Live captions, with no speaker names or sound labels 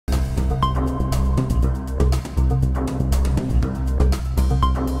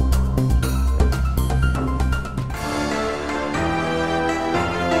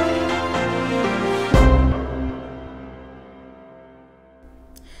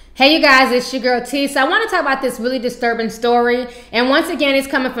Hey you guys, it's your girl T. So I want to talk about this really disturbing story. And once again, it's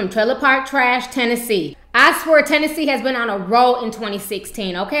coming from Trailer Park Trash, Tennessee. I swear Tennessee has been on a roll in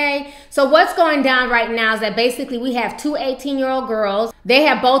 2016, okay? So what's going down right now is that basically we have two 18-year-old girls. They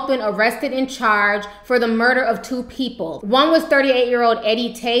have both been arrested and charged for the murder of two people. One was 38-year-old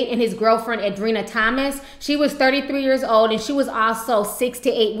Eddie Tate and his girlfriend Adrena Thomas. She was 33 years old and she was also 6 to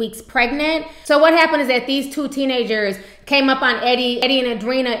 8 weeks pregnant. So what happened is that these two teenagers came up on Eddie and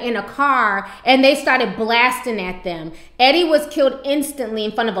Adrena in a car and they started blasting at them. Eddie was killed instantly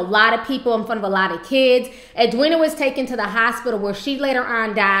in front of a lot of people, in front of a lot of kids. Adrena was taken to the hospital where she later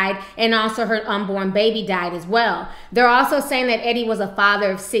on died, and also her unborn baby died as well. They're also saying that Eddie was a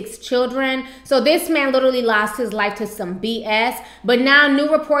father of 6 children. So this man literally lost his life to some BS. But now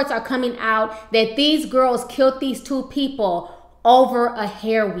new reports are coming out that these girls killed these two people over a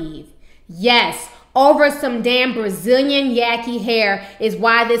hair weave. Yes, over some damn Brazilian yaki hair is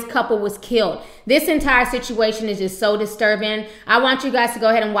why this couple was killed. This entire situation is just so disturbing. I want you guys to go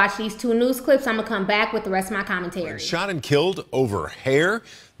ahead and watch these two news clips. I'm going to come back with the rest of my commentary. Shot and killed over hair?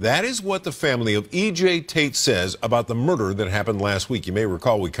 That is what the family of E.J. Tate says about the murder that happened last week. You may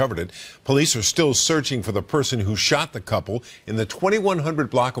recall we covered it. Police are still searching for the person who shot the couple in the 2100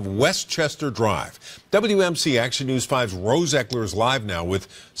 block of Westchester Drive. WMC Action News 5's Rose Eckler is live now with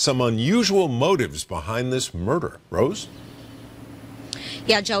some unusual motives behind this murder. Rose?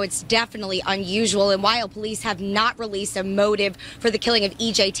 Yeah, Joe, it's definitely unusual. And while police have not released a motive for the killing of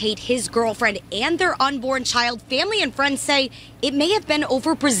E.J. Tate, his girlfriend, and their unborn child, family and friends say it may have been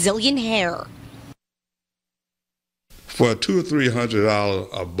over Brazilian hair. For $200 or $300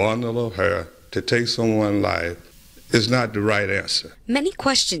 a bundle of hair to take someone's life is not the right answer. Many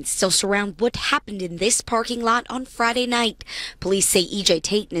questions still surround what happened in this parking lot on Friday night. Police say E.J.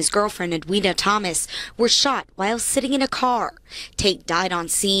 Tate and his girlfriend Adrena Thomas were shot while sitting in a car. Tate died on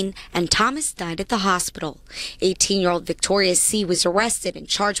scene and Thomas died at the hospital. 18-year-old Victoria C. was arrested and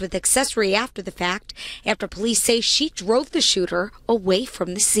charged with accessory after the fact after police say she drove the shooter away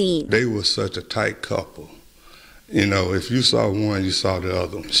from the scene. They were such a tight couple. You know, if you saw one, you saw the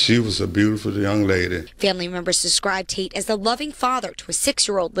other. She was a beautiful young lady. Family members described Tate as the loving father to a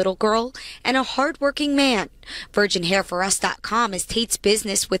 6-year-old little girl and a hardworking man. VirginHairForUs.com is Tate's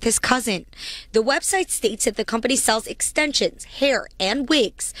business with his cousin. The website states that the company sells extensions, hair, and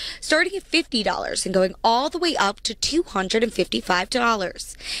wigs, starting at $50 and going all the way up to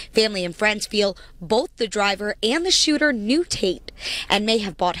 $255. Family and friends feel both the driver and the shooter knew Tate and may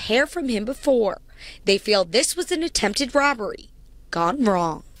have bought hair from him before. They feel this was an attempted robbery gone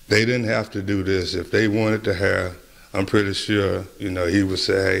wrong. They didn't have to do this. If they wanted the hair, I'm pretty sure, he would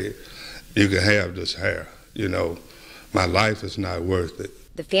say, hey, you can have this hair. My life is not worth it.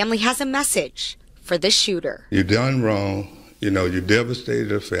 The family has a message for the shooter. You done wrong. You devastated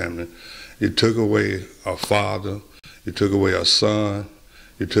the family. You took away a father. You took away a son.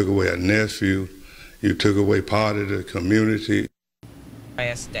 You took away a nephew. You took away part of the community.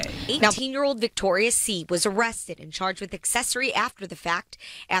 18-year-old Victoria C. was arrested and charged with accessory after the fact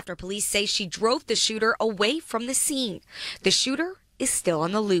after police say she drove the shooter away from the scene. The shooter is still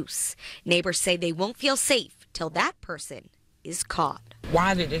on the loose. Neighbors say they won't feel safe till that person is caught.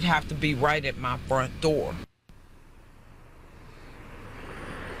 Why did it have to be right at my front door?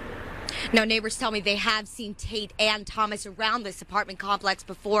 Now, neighbors tell me they have seen Tate and Thomas around this apartment complex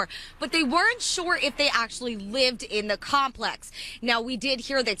before, but they weren't sure if they actually lived in the complex. Now, we did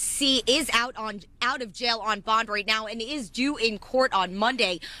hear that C is out of jail on bond right now and is due in court on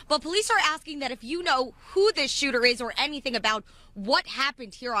Monday. But police are asking that if you know who this shooter is or anything about what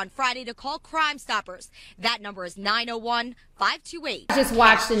happened here on Friday, to call Crime Stoppers. That number is 901-528. I just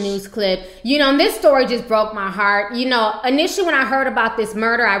watched the news clip. And this story just broke my heart. Initially when I heard about this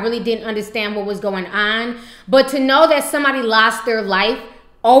murder, I really didn't understand what was going on. But to know that somebody lost their life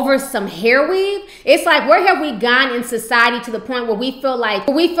over some hair weave, it's like, where have we gone in society to the point where we feel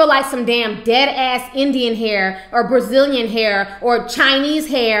like some damn dead ass Indian hair or Brazilian hair or Chinese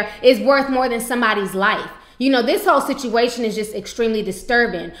hair is worth more than somebody's life? This whole situation is just extremely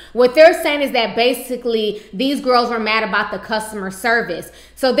disturbing. What they're saying is that basically these girls were mad about the customer service.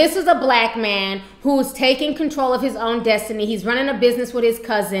 So this is a black man who's taking control of his own destiny. He's running a business with his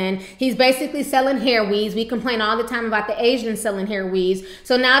cousin. He's basically selling hair weaves. We complain all the time about the Asians selling hair weaves.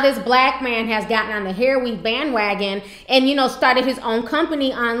 So now this black man has gotten on the hair weave bandwagon and, started his own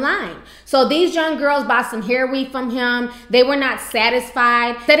company online. So these young girls bought some hair weave from him. They were not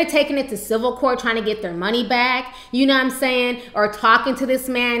satisfied. Instead of taking it to civil court trying to get their money back, or talking to this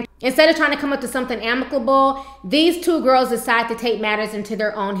man, Instead of trying to come up with something amicable, these two girls decide to take matters into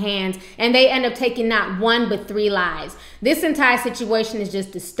their own hands, and they end up taking not one but 3 lives. This entire situation is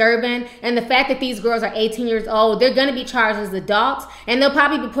just disturbing, and the fact that these girls are 18 years old, they're going to be charged as adults, and they'll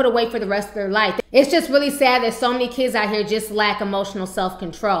probably be put away for the rest of their life. It's just really sad that so many kids out here just lack emotional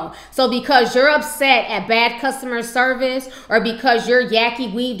self-control. So because you're upset at bad customer service, or because your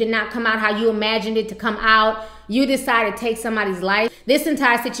yucky weave did not come out how you imagined it to come out, you decide to take somebody's life. This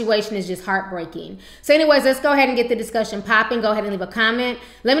entire situation is just heartbreaking. So anyways, let's go ahead and get the discussion popping. Go ahead and leave a comment.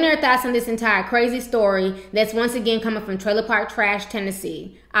 Let me know your thoughts on this entire crazy story that's once again coming from Trailer Park Trash,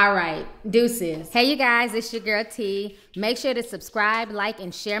 Tennessee. All right, deuces. Hey you guys, it's your girl T. Make sure to subscribe, like,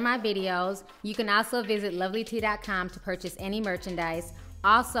 and share my videos. You can also visit lovelyt.com to purchase any merchandise.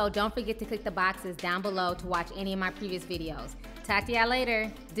 Also, don't forget to click the boxes down below to watch any of my previous videos. Talk to y'all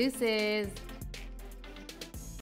later. Deuces.